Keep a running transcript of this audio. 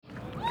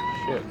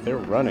shit, they're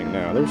running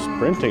now. They're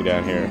sprinting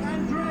down here.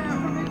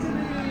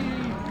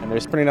 And they're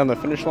sprinting down the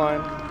finish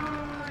line.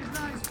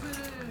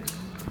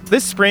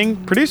 This spring,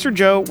 producer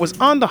Joe was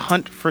on the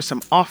hunt for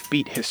some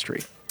offbeat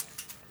history.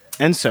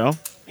 And so,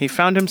 he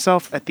found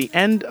himself at the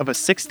end of a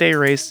 6-day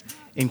race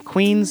in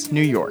Queens,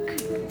 New York.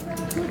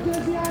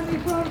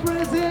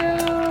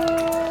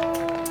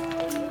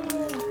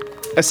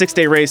 A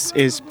 6-day race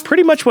is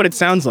pretty much what it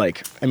sounds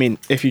like. I mean,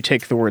 if you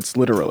take the words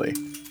literally.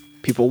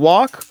 People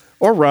walk,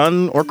 or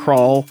run, or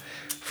crawl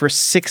for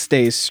 6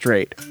 days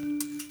straight.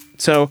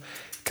 So,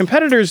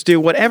 competitors do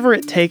whatever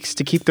it takes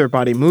to keep their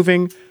body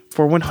moving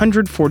for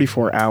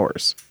 144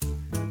 hours.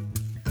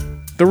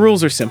 The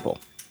rules are simple.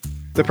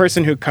 The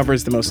person who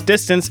covers the most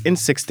distance in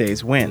 6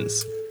 days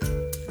wins.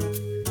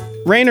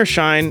 Rain or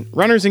shine,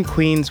 runners in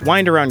Queens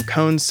wind around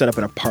cones set up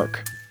in a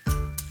park.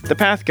 The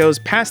path goes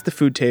past the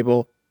food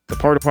table, the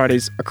porta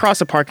potties,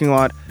 across a parking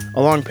lot,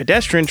 along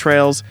pedestrian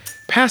trails,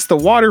 past the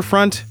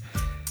waterfront,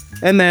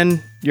 and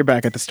then you're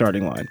back at the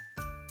starting line.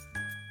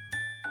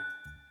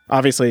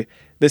 Obviously,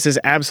 this is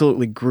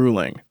absolutely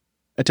grueling.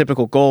 A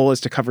typical goal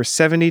is to cover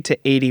 70 to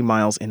 80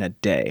 miles in a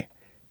day,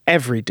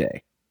 every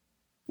day,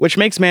 which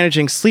makes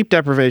managing sleep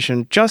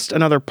deprivation just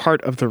another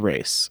part of the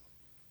race.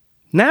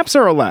 Naps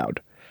are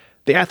allowed.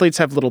 The athletes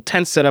have little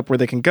tents set up where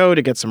they can go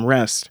to get some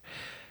rest.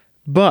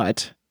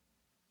 But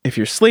if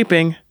you're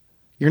sleeping,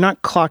 you're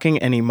not clocking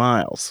any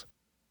miles.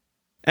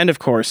 And of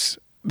course,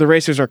 the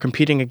racers are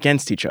competing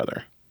against each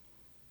other.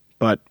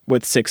 But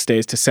with 6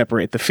 days to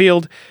separate the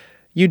field,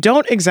 you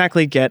don't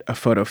exactly get a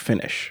photo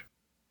finish.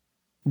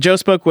 Joe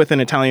spoke with an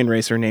Italian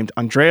racer named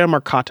Andrea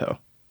Marcato.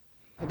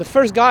 The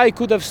first guy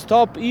could have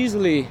stopped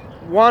easily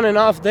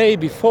 1.5 days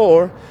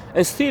before,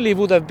 and still he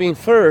would have been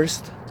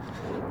first.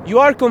 You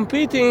are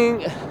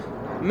competing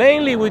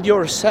mainly with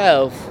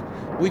yourself,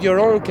 with your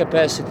own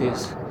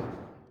capacities.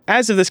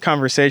 As of this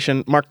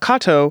conversation,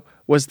 Marcato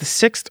was the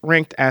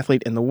 6th-ranked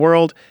athlete in the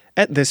world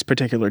at this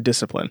particular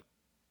discipline.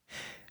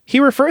 He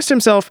refers to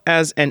himself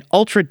as an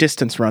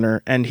ultra-distance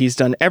runner, and he's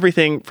done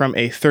everything from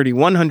a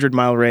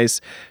 3,100-mile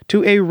race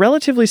to a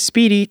relatively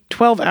speedy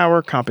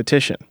 12-hour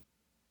competition.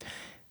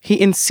 He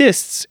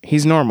insists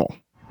he's normal.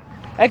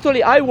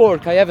 Actually, I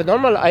work. I have a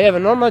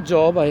normal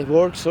job. I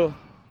work, so...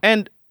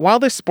 And while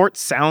this sport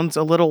sounds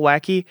a little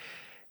wacky,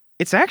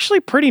 it's actually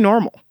pretty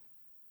normal,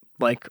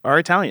 like our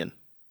Italian.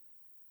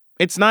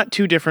 It's not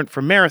too different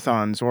from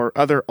marathons or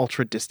other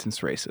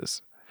ultra-distance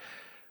races.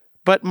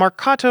 But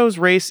Marcato's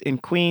race in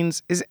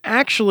Queens is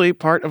actually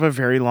part of a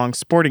very long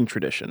sporting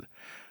tradition,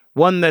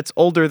 one that's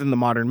older than the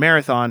modern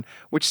marathon,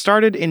 which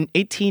started in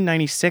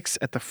 1896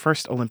 at the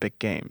first Olympic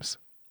Games.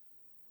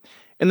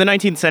 In the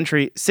 19th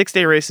century,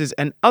 6-day races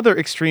and other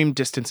extreme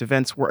distance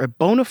events were a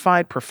bona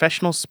fide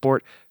professional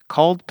sport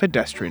called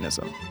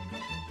pedestrianism.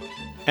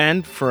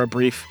 And for a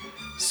brief,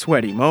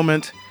 sweaty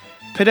moment,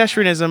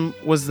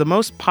 pedestrianism was the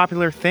most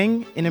popular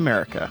thing in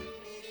America.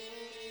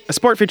 A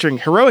sport featuring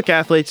heroic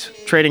athletes,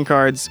 trading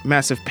cards,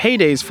 massive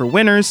paydays for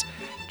winners,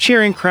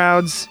 cheering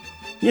crowds,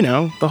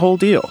 the whole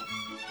deal.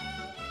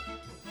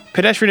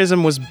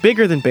 Pedestrianism was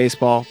bigger than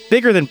baseball,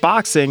 bigger than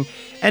boxing,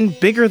 and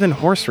bigger than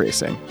horse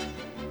racing.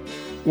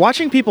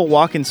 Watching people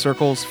walk in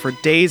circles for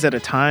days at a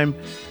time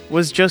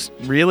was just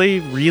really,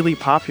 really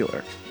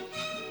popular.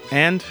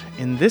 And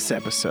in this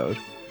episode,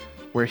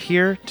 we're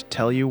here to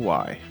tell you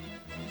why.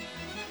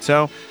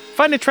 So,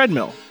 find a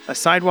treadmill, a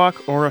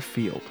sidewalk, or a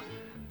field.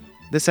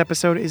 This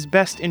episode is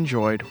best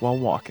enjoyed while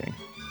walking.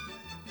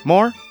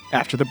 More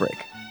after the break.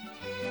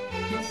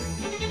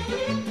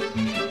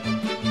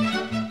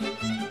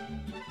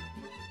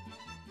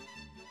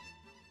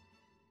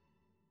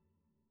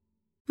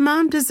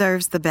 Mom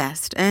deserves the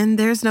best, and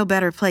there's no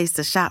better place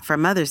to shop for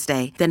Mother's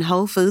Day than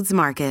Whole Foods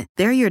Market.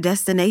 They're your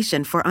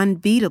destination for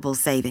unbeatable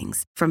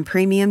savings, from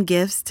premium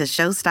gifts to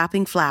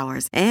show-stopping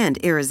flowers and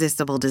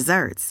irresistible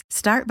desserts.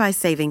 Start by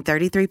saving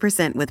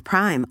 33% with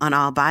Prime on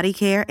all body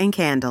care and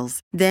candles.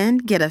 Then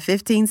get a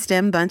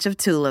 15-stem bunch of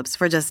tulips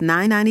for just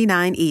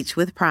 $9.99 each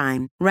with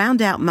Prime.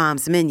 Round out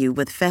Mom's menu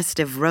with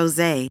festive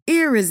rosé,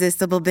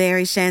 irresistible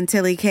berry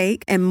chantilly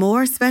cake, and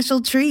more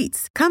special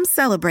treats. Come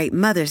celebrate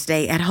Mother's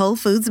Day at Whole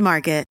Foods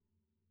Market.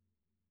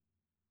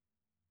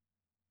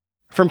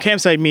 From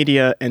Campside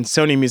Media and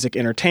Sony Music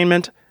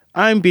Entertainment,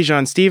 I'm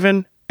Bijan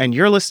Stephen, and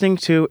you're listening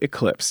to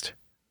Eclipsed.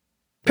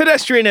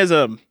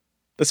 Pedestrianism!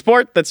 The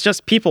sport that's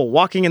just people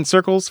walking in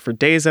circles for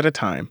days at a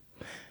time.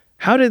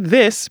 How did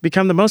this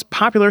become the most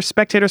popular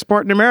spectator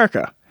sport in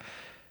America?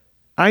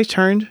 I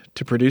turned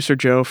to producer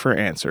Joe for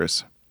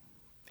answers.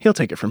 He'll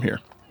take it from here.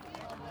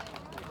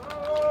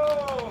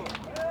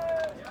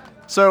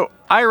 So,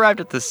 I arrived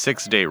at the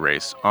 6-day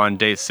race on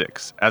day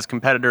 6 as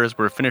competitors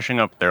were finishing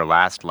up their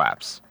last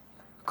laps.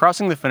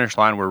 Crossing the finish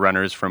line were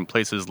runners from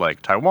places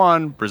like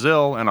Taiwan,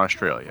 Brazil, and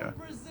Australia.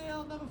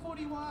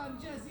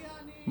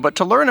 But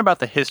to learn about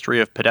the history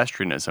of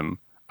pedestrianism,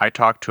 I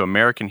talked to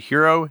American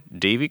hero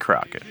Davy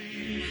Crockett.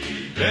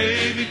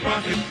 Davy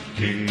Crockett,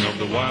 king of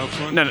the wild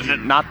frontier. No,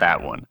 not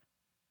that one.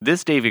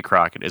 This Davy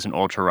Crockett is an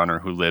ultra runner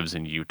who lives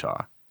in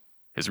Utah.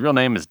 His real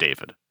name is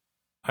David.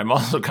 I'm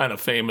also kind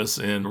of famous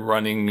in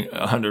running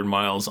 100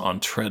 miles on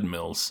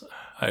treadmills.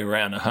 I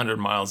ran 100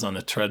 miles on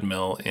a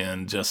treadmill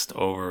in just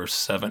over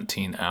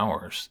 17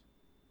 hours.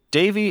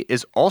 Davey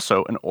is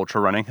also an ultra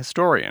running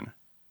historian.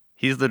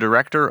 He's the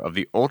director of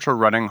the Ultra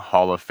Running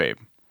Hall of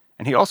Fame,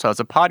 and he also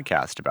has a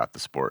podcast about the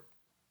sport.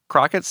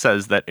 Crockett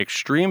says that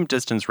extreme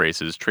distance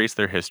races trace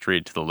their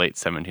history to the late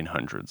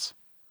 1700s.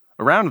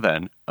 Around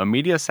then, a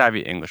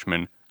media-savvy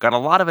Englishman got a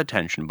lot of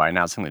attention by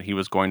announcing that he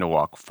was going to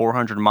walk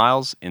 400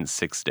 miles in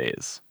 6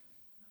 days.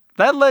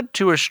 That led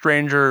to a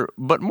stranger,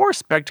 but more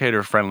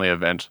spectator-friendly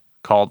event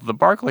called the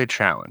Barkley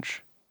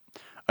Challenge.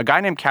 A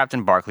guy named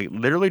Captain Barkley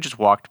literally just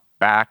walked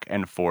back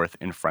and forth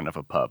in front of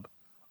a pub,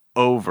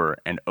 over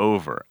and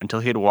over,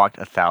 until he had walked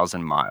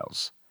 1,000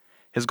 miles.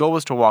 His goal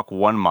was to walk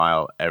 1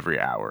 mile every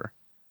hour,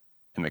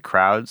 and the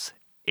crowds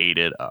ate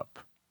it up.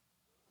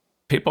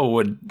 People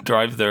would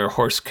drive their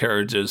horse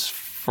carriages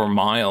for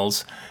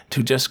miles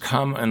to just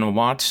come and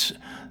watch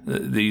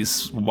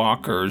these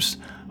walkers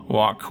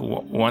walk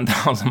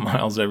 1,000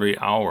 miles every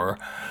hour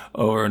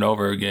over and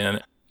over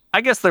again.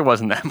 I guess there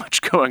wasn't that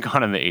much going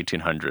on in the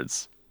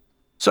 1800s.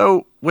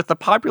 So, with the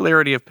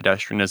popularity of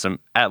pedestrianism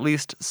at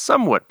least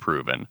somewhat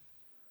proven,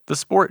 the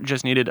sport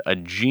just needed a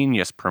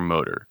genius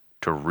promoter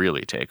to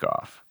really take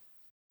off.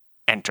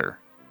 Enter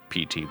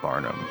P.T.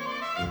 Barnum.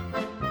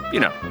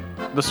 You know,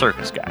 the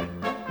circus guy.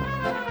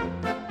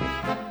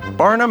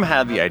 Barnum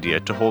had the idea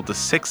to hold a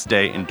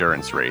 6-day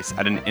endurance race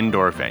at an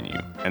indoor venue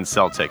and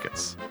sell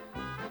tickets.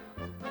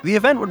 The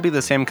event would be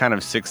the same kind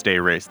of 6-day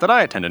race that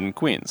I attended in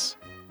Queens.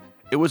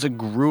 It was a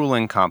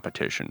grueling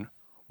competition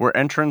where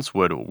entrants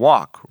would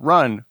walk,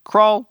 run,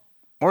 crawl,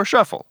 or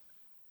shuffle.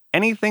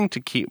 Anything to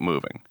keep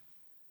moving.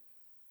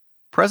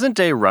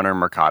 Present-day runner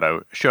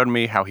Mercado showed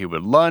me how he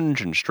would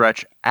lunge and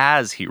stretch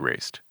as he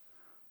raced,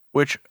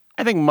 which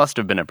I think must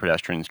have been a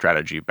pedestrian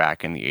strategy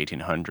back in the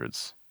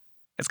 1800s.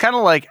 It's kind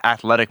of like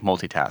athletic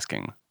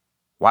multitasking.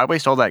 Why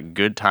waste all that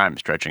good time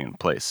stretching in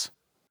place?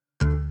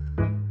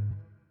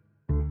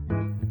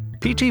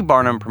 P.T.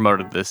 Barnum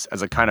promoted this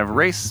as a kind of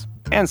race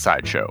and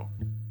sideshow.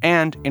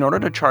 And in order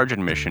to charge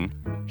admission,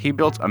 he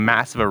built a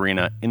massive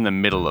arena in the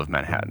middle of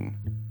Manhattan.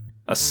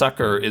 A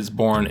sucker is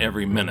born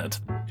every minute.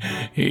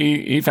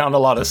 He found a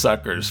lot of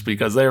suckers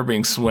because they were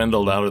being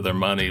swindled out of their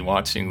money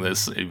watching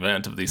this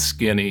event of these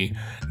skinny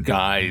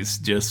guys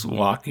just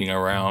walking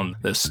around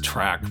this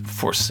track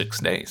for 6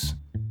 days.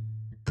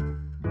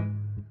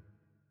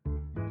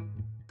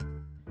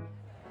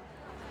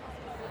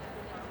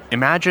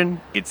 Imagine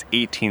it's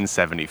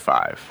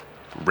 1875,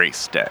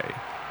 race day.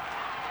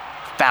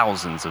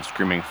 Thousands of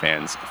screaming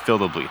fans fill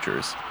the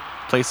bleachers,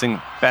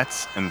 placing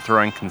bets and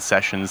throwing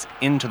concessions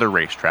into the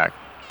racetrack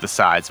the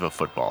size of a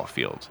football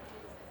field.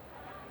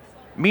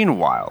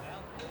 Meanwhile,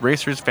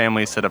 racers'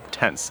 families set up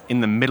tents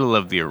in the middle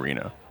of the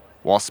arena,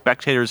 while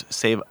spectators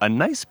save a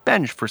nice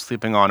bench for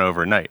sleeping on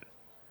overnight.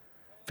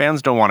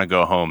 Fans don't want to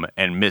go home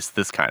and miss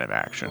this kind of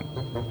action.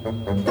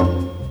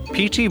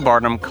 P.T.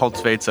 Barnum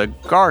cultivates a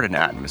garden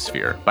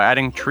atmosphere by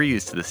adding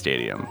trees to the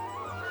stadium.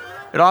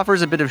 It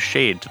offers a bit of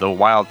shade to the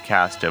wild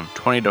cast of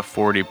 20 to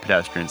 40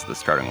 pedestrians at the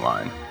starting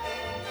line.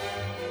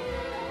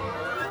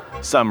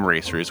 Some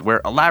racers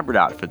wear elaborate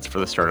outfits for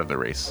the start of the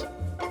race.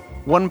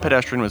 One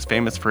pedestrian was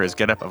famous for his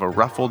getup of a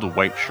ruffled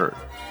white shirt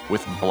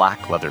with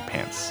black leather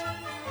pants,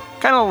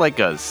 kind of like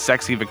a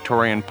sexy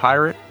Victorian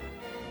pirate.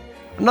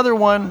 Another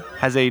one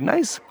has a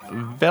nice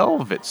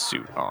velvet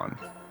suit on.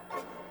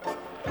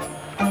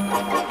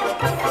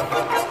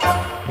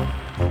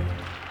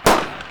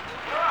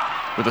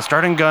 With a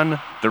starting gun,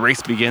 the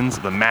race begins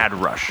with a mad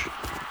rush.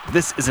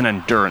 This is an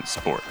endurance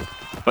sport,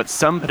 but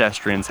some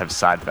pedestrians have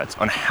side bets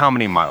on how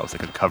many miles they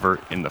could cover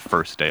in the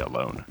first day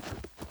alone.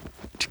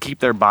 To keep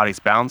their bodies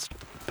balanced,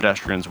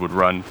 pedestrians would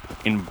run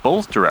in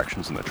both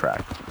directions on the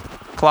track,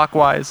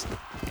 clockwise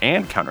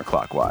and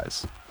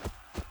counterclockwise.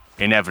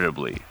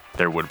 Inevitably,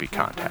 there would be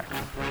contact.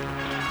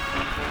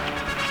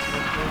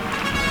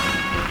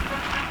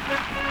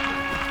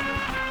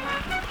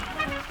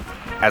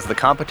 As the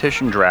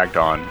competition dragged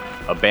on,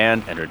 a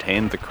band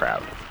entertained the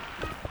crowd.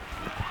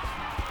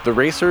 The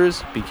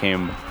racers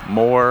became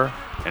more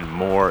and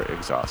more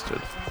exhausted.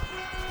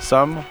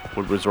 Some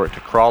would resort to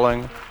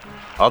crawling,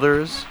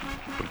 others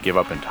would give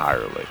up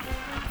entirely.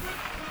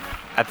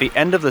 At the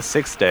end of the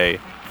 6th day,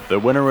 the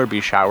winner would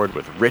be showered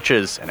with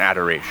riches and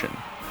adoration.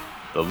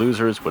 The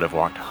losers would have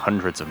walked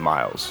hundreds of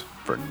miles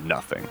for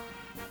nothing.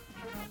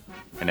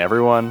 And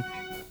everyone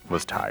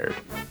was tired.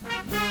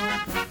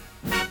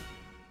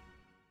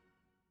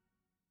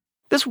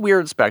 This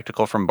weird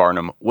spectacle from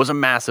Barnum was a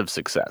massive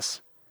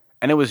success,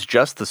 and it was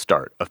just the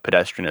start of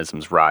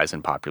pedestrianism's rise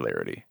in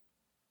popularity.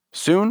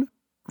 Soon,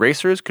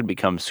 racers could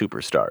become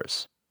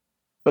superstars.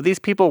 But these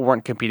people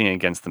weren't competing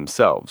against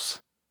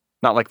themselves,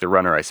 not like the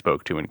runner I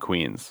spoke to in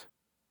Queens.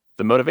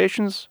 The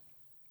motivations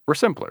were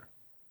simpler.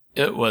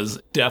 It was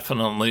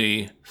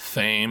definitely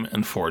fame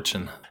and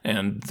fortune.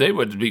 And they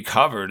would be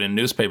covered in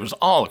newspapers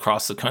all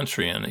across the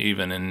country and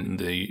even in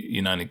the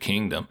United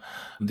Kingdom.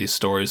 These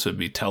stories would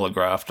be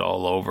telegraphed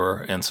all over.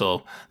 And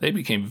so they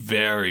became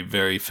very,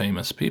 very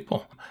famous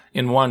people.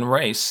 In one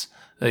race,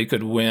 they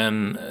could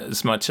win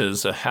as much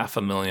as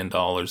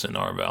 $500,000 in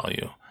our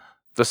value.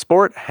 The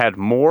sport had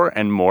more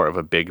and more of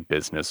a big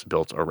business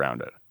built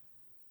around it.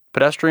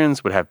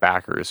 Pedestrians would have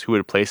backers who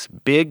would place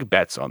big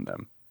bets on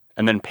them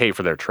and then pay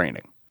for their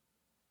training.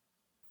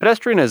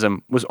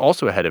 Pedestrianism was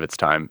also ahead of its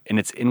time in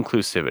its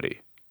inclusivity.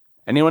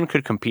 Anyone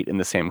could compete in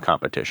the same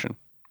competition: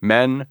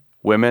 men,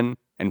 women,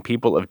 and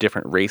people of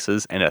different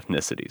races and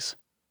ethnicities.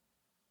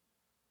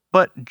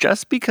 But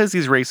just because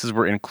these races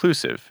were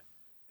inclusive,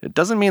 it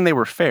doesn't mean they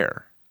were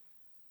fair.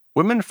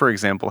 Women, for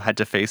example, had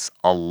to face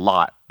a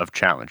lot of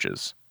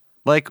challenges,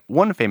 like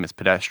one famous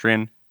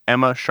pedestrian,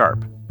 Emma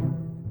Sharp.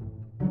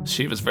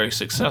 She was very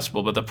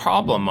successful, but the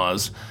problem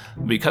was,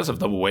 because of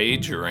the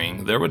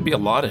wagering, there would be a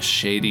lot of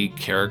shady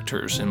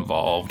characters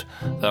involved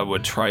that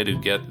would try to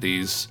get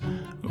these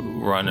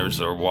runners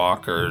or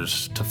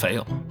walkers to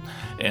fail.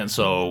 And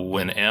so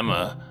when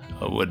Emma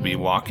would be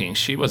walking,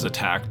 she was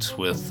attacked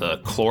with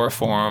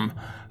chloroform,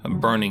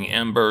 burning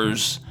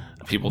embers.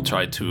 People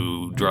tried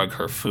to drug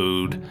her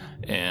food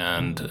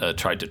and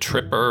tried to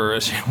trip her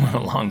as she went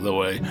along the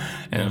way.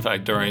 And in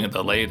fact, during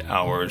the late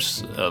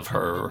hours of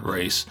her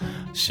race,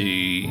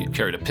 she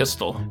carried a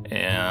pistol,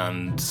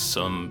 and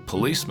some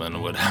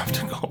policemen would have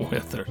to go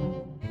with her.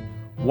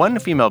 One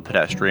female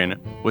pedestrian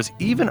was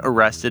even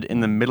arrested in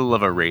the middle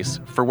of a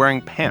race for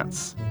wearing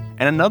pants,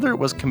 and another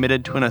was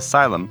committed to an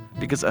asylum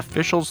because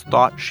officials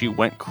thought she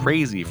went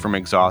crazy from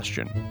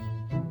exhaustion.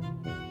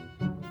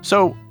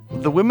 So,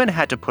 the women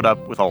had to put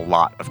up with a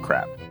lot of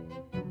crap.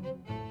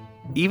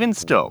 Even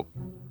still,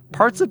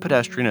 parts of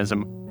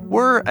pedestrianism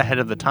were ahead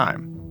of the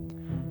time.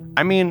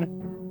 I mean,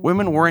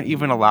 women weren't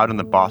even allowed in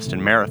the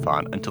Boston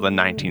Marathon until the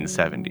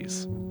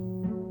 1970s.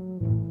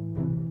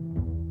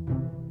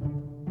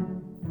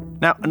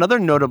 Now, another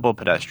notable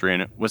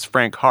pedestrian was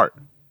Frank Hart,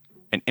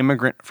 an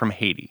immigrant from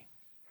Haiti.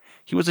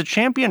 He was a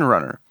champion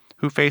runner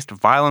who faced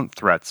violent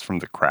threats from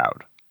the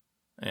crowd.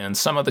 And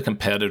some of the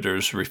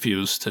competitors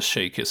refused to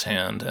shake his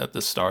hand at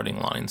the starting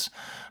lines.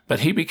 But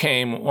he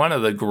became one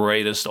of the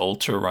greatest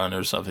ultra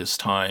runners of his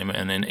time,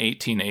 and in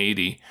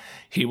 1880,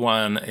 he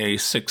won a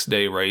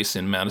 6-day race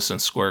in Madison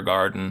Square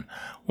Garden,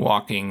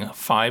 walking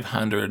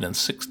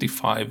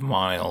 565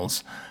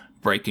 miles,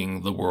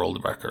 breaking the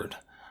world record.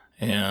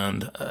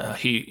 And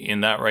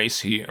in that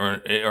race, it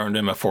earned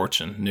him a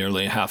fortune,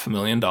 nearly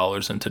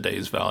 $500,000 in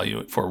today's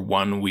value for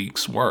 1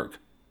 week's work.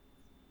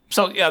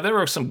 So, yeah, there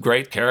were some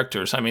great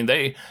characters. I mean,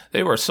 they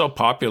were so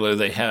popular,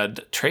 they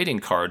had trading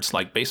cards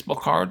like baseball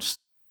cards.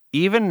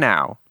 Even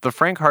now, the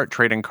Frank Hart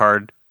trading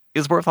card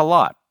is worth a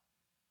lot.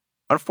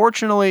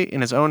 Unfortunately,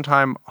 in his own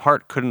time,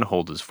 Hart couldn't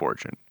hold his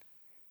fortune.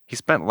 He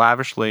spent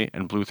lavishly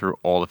and blew through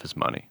all of his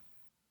money.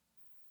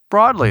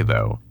 Broadly,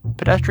 though,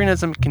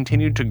 pedestrianism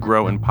continued to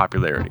grow in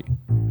popularity,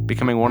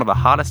 becoming one of the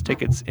hottest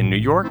tickets in New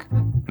York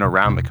and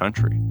around the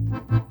country.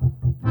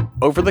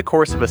 Over the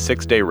course of a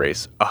 6-day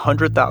race,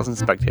 100,000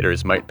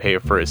 spectators might pay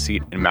for a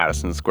seat in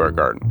Madison Square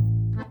Garden.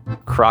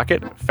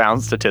 Crockett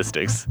found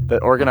statistics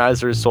that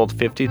organizers sold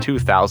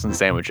 52,000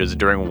 sandwiches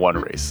during one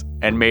race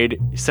and made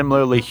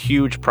similarly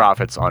huge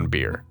profits on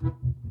beer.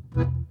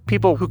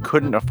 People who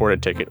couldn't afford a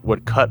ticket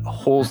would cut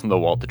holes in the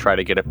wall to try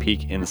to get a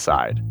peek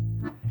inside.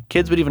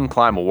 Kids would even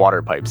climb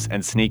water pipes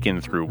and sneak in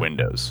through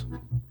windows.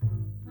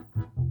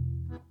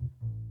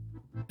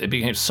 It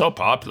became so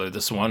popular,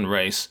 this one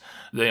race,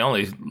 they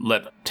only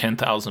let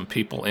 10,000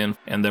 people in,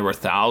 and there were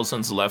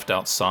thousands left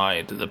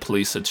outside. The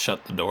police had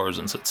shut the doors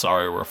and said,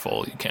 "Sorry, we're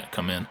full, you can't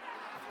come in."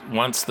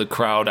 Once the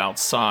crowd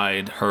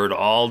outside heard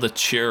all the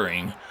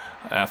cheering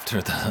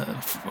after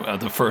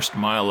the first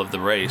mile of the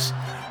race,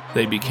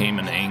 they became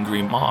an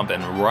angry mob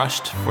and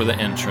rushed for the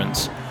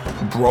entrance,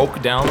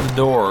 broke down the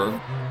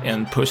door,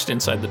 and pushed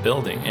inside the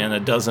building. And a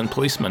dozen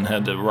policemen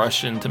had to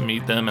rush in to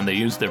meet them, and they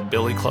used their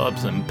billy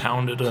clubs and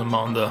pounded them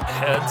on the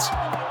heads.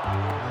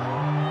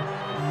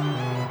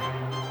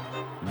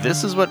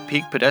 This is what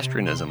peak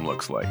pedestrianism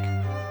looks like.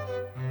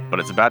 But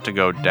it's about to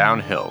go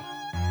downhill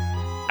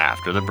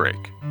after the break.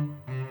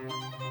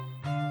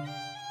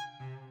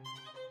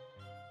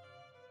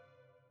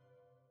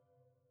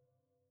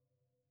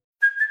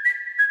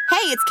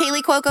 Hey, it's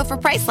Kaylee Cuoco for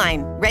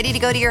Priceline. Ready to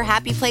go to your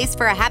happy place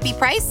for a happy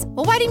price?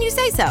 Well, why didn't you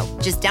say so?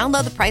 Just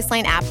download the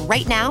Priceline app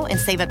right now and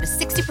save up to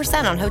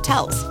 60% on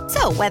hotels.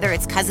 So whether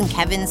it's Cousin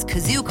Kevin's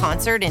Kazoo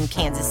Concert in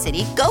Kansas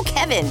City, go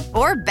Kevin,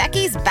 or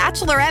Becky's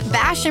Bachelorette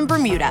Bash in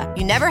Bermuda,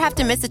 you never have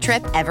to miss a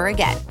trip ever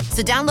again.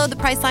 So download the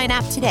Priceline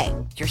app today.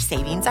 Your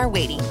savings are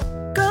waiting.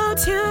 Go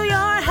to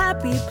your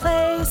happy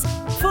place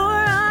for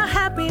a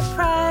happy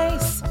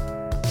price.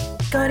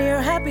 Go to your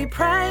happy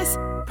price,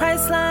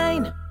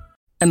 Priceline.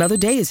 Another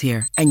day is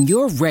here, and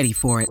you're ready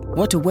for it.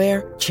 What to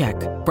wear? Check.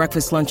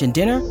 Breakfast, lunch, and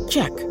dinner?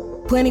 Check.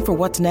 Planning for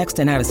what's next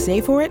and how to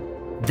save for it?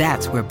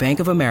 That's where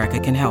Bank of America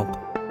can help.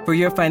 For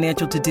your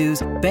financial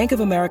to-dos, Bank of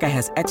America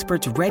has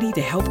experts ready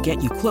to help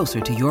get you closer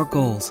to your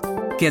goals.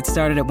 Get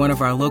started at one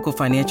of our local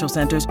financial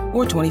centers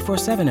or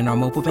 24/7 in our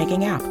mobile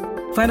banking app.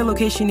 Find a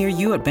location near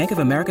you at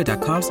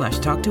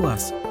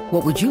bankofamerica.com/talktous.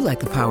 What would you like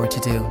the power to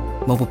do?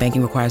 Mobile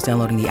banking requires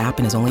downloading the app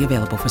and is only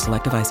available for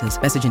select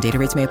devices. Message and data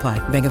rates may apply.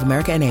 Bank of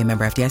America N.A.,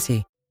 member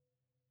FDIC.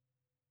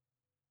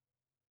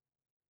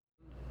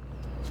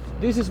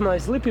 This is my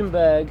sleeping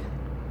bag.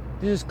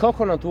 This is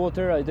coconut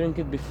water. I drink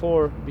it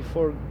before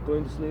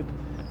going to sleep.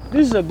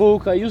 This is a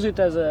book. I use it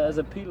as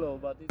a pillow.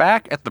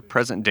 Back at the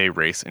present-day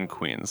race in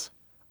Queens,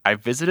 I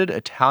visited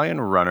Italian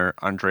runner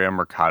Andrea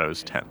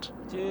Mercado's tent.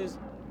 Cheers.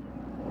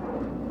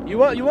 You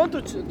want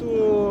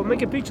to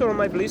make a picture of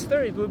my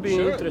blister? It would be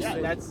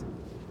interesting. Yeah,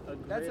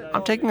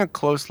 I'm taking a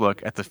close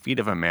look at the feet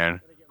of a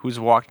man who's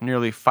walked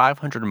nearly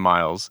 500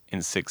 miles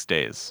in 6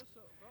 days.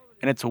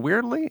 And it's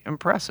weirdly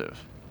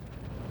impressive.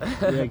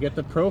 Yeah, get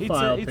the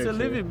profile It's picture. a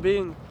living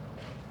being.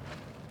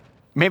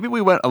 Maybe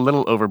we went a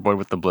little overboard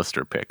with the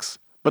blister pics,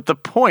 but the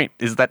point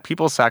is that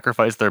people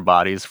sacrifice their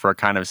bodies for a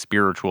kind of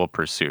spiritual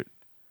pursuit.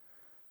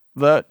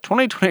 The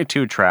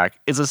 2022 track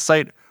is a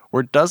site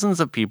where dozens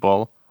of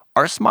people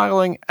are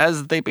smiling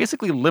as they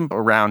basically limp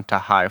around to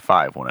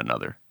high-five one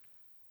another.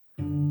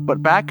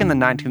 But back in the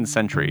 19th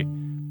century,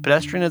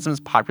 pedestrianism's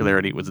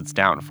popularity was its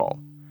downfall.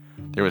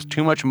 There was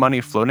too much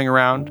money floating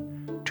around,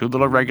 too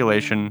little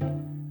regulation,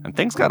 and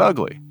things got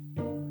ugly.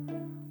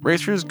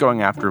 Racers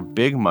going after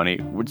big money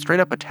would straight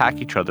up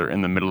attack each other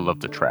in the middle of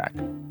the track.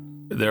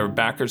 Their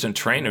backers and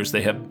trainers,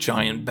 they have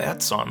giant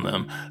bets on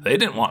them. They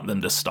didn't want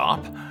them to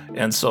stop.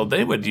 And so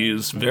they would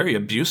use very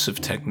abusive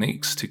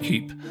techniques to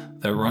keep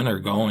their runner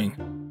going.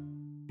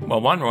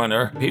 Well, one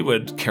runner, he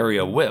would carry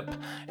a whip,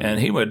 and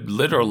he would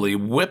literally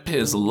whip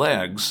his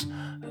legs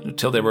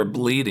until they were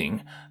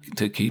bleeding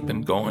to keep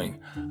him going.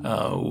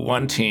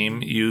 One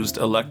team used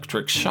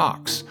electric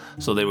shocks,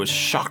 so they would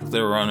shock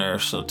their runner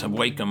to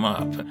wake him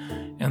up.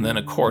 And then,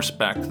 of course,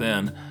 back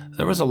then,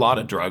 there was a lot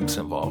of drugs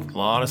involved, a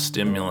lot of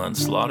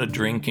stimulants, a lot of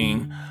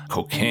drinking,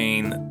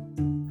 cocaine.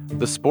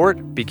 The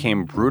sport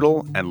became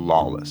brutal and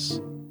lawless.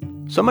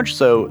 So much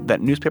so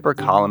that newspaper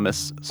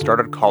columnists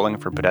started calling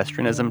for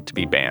pedestrianism to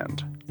be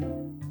banned.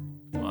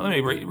 Well, let me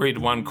read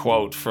one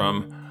quote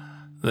from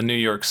the New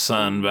York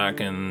Sun back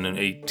in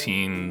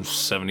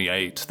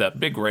 1878, that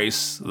big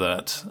race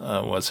that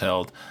was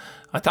held.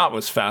 I thought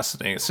was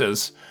fascinating. It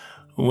says,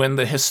 "When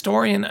the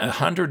historian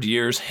 100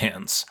 years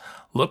hence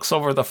looks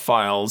over the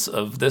files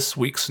of this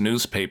week's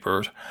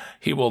newspaper,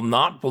 he will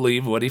not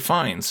believe what he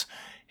finds.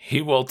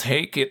 He will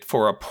take it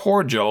for a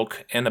poor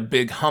joke and a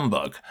big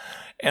humbug.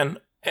 And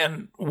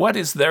what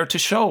is there to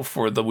show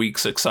for the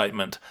week's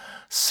excitement?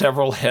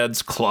 Several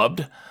heads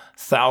clubbed,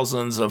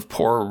 thousands of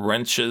poor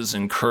wretches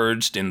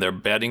encouraged in their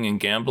betting and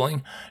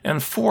gambling,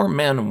 and 4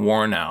 men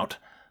worn out.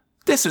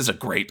 This is a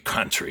great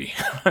country."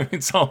 I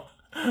mean, so,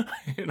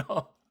 you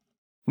know.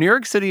 New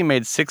York City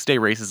made 6-day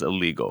races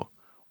illegal,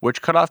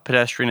 which cut off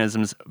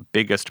pedestrianism's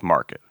biggest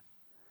market.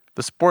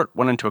 The sport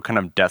went into a kind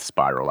of death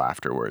spiral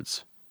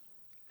afterwards.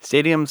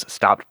 Stadiums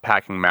stopped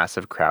packing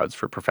massive crowds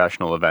for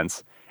professional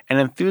events, and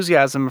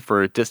enthusiasm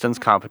for distance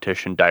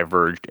competition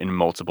diverged in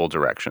multiple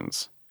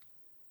directions.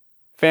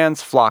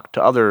 Fans flocked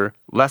to other,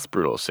 less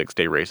brutal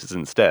 6-day races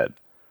instead,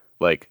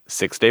 like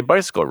 6-day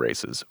bicycle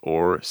races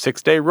or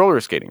 6-day roller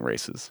skating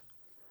races.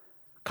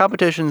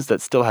 Competitions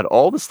that still had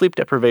all the sleep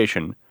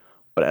deprivation,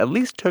 but at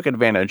least took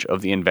advantage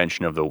of the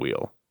invention of the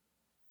wheel.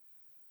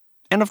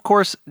 And of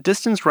course,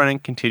 distance running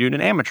continued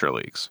in amateur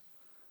leagues.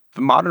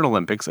 The modern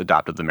Olympics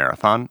adopted the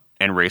marathon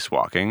and race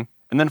walking,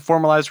 and then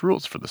formalized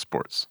rules for the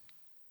sports.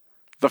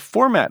 The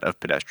format of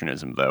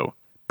pedestrianism, though,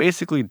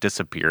 basically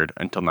disappeared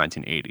until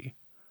 1980,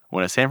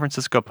 when a San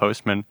Francisco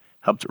postman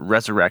helped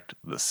resurrect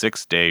the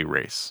 6-day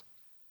race.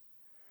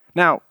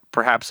 Now,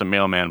 perhaps a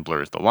mailman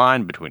blurs the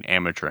line between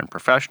amateur and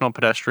professional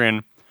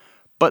pedestrian,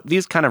 but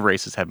these kind of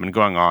races have been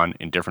going on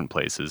in different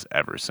places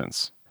ever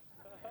since.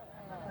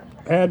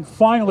 And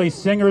finally,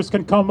 singers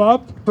can come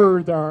up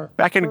for their...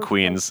 Back in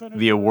Queens,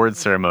 the awards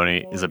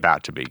ceremony is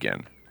about to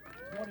begin.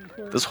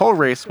 This whole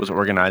race was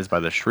organized by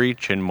the Sri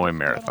Chinmoy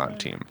Marathon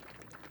team.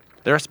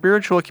 They're a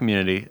spiritual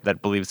community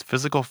that believes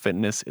physical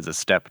fitness is a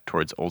step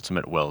towards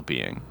ultimate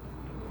well-being.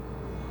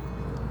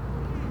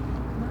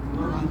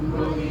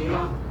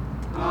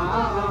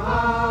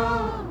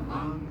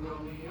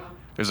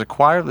 There's a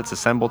choir that's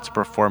assembled to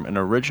perform an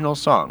original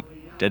song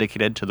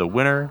dedicated to the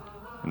winner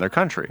and their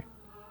country.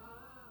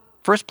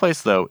 First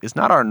place, though, is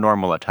not our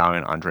normal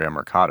Italian Andrea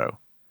Mercado.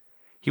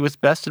 He was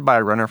bested by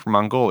a runner from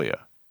Mongolia,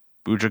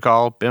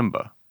 Bujagal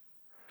Bimba.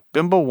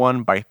 Bimba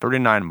won by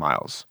 39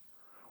 miles,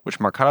 which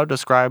Mercado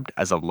described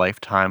as a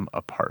lifetime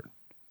apart.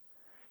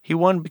 He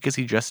won because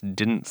he just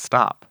didn't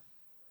stop.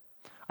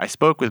 I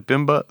spoke with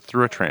Bimba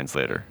through a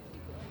translator.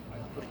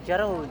 So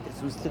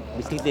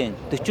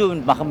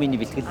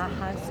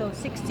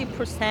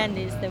 60%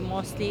 is the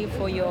mostly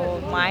for your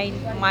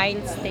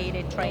mind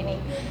stated training,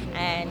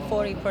 and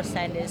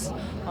 40% is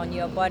on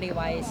your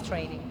body-wise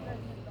training.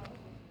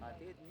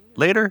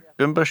 Later,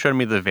 Bimba showed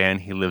me the van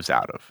he lives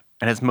out of,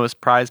 and his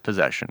most prized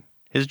possession,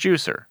 his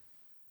juicer.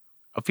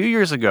 A few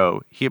years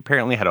ago, he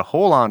apparently had a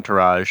whole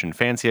entourage and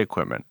fancy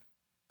equipment,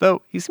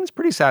 though he seems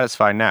pretty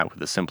satisfied now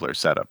with a simpler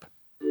setup.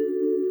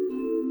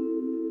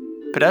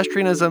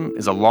 Pedestrianism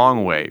is a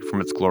long way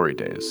from its glory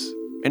days,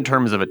 in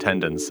terms of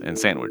attendance and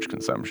sandwich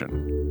consumption.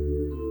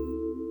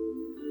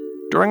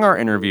 During our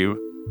interview,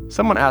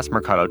 someone asked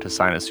Mercado to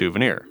sign a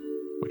souvenir,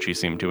 which he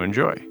seemed to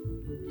enjoy.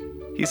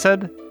 He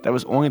said that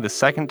was only the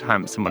second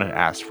time someone had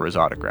asked for his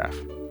autograph.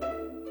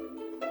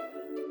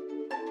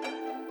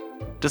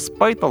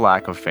 Despite the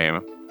lack of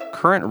fame,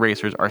 current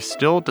racers are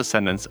still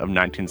descendants of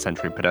 19th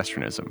century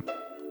pedestrianism.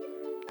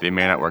 They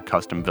may not wear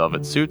custom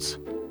velvet suits,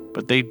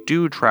 but they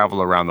do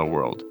travel around the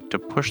world to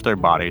push their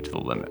body to the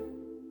limit.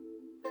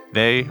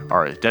 They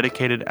are as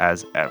dedicated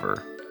as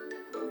ever.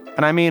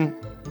 And I mean,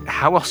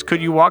 how else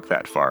could you walk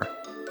that far?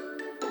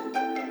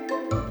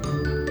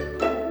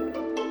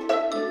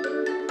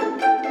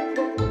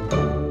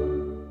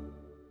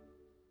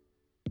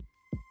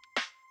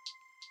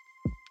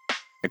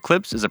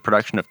 Eclipse is a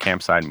production of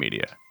Campside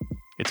Media.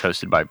 It's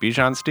hosted by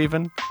Bijan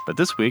Stephen, but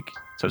this week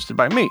it's hosted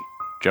by me,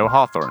 Joe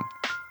Hawthorne.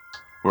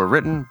 We're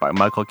written by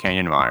Michael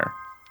Canyon-Meyer.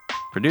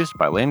 Produced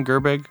by Lane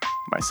Gerbig,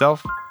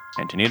 myself,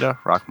 and Tanita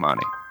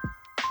Rachmani.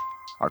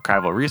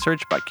 Archival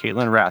research by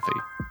Caitlin Rathy.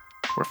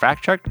 We're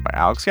fact-checked by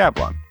Alex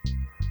Yablon.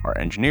 Our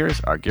engineers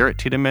are Garrett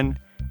Tiedemann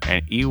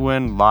and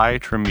Ewan Lai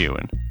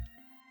Tremewen.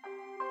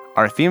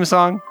 Our theme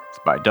song is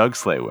by Doug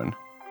Slaywin.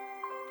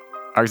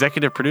 Our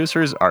executive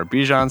producers are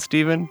Bijan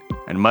Stephen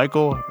and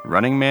Michael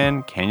Running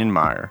Man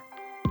Canyon-Meyer.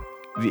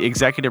 The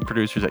executive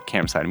producers at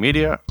Campside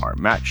Media are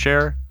Matt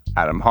Scher,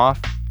 Adam Hoff,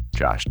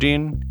 Josh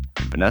Dean,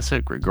 and Vanessa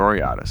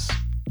Gregoriadis.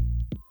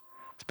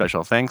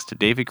 Special thanks to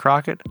Davy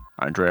Crockett,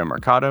 Andrea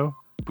Mercado,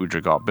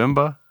 Bujagal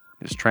Bimba,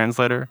 his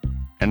translator,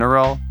 and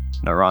Narel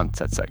Naran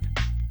Tsetsek.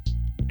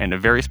 And a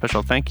very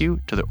special thank you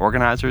to the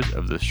organizers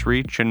of the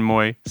Sri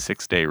Chinmoy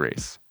 6-day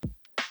race.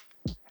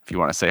 If you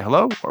want to say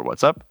hello or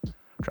what's up,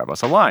 drop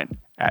us a line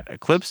at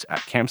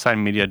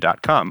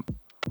eclipse@campsidemedia.com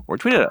or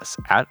tweet at us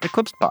at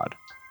EclipsePod.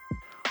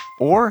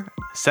 Or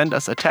send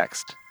us a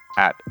text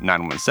at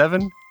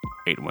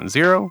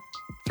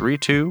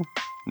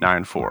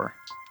 917-810-3294.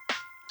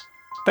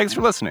 Thanks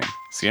for listening.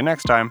 See you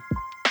next time.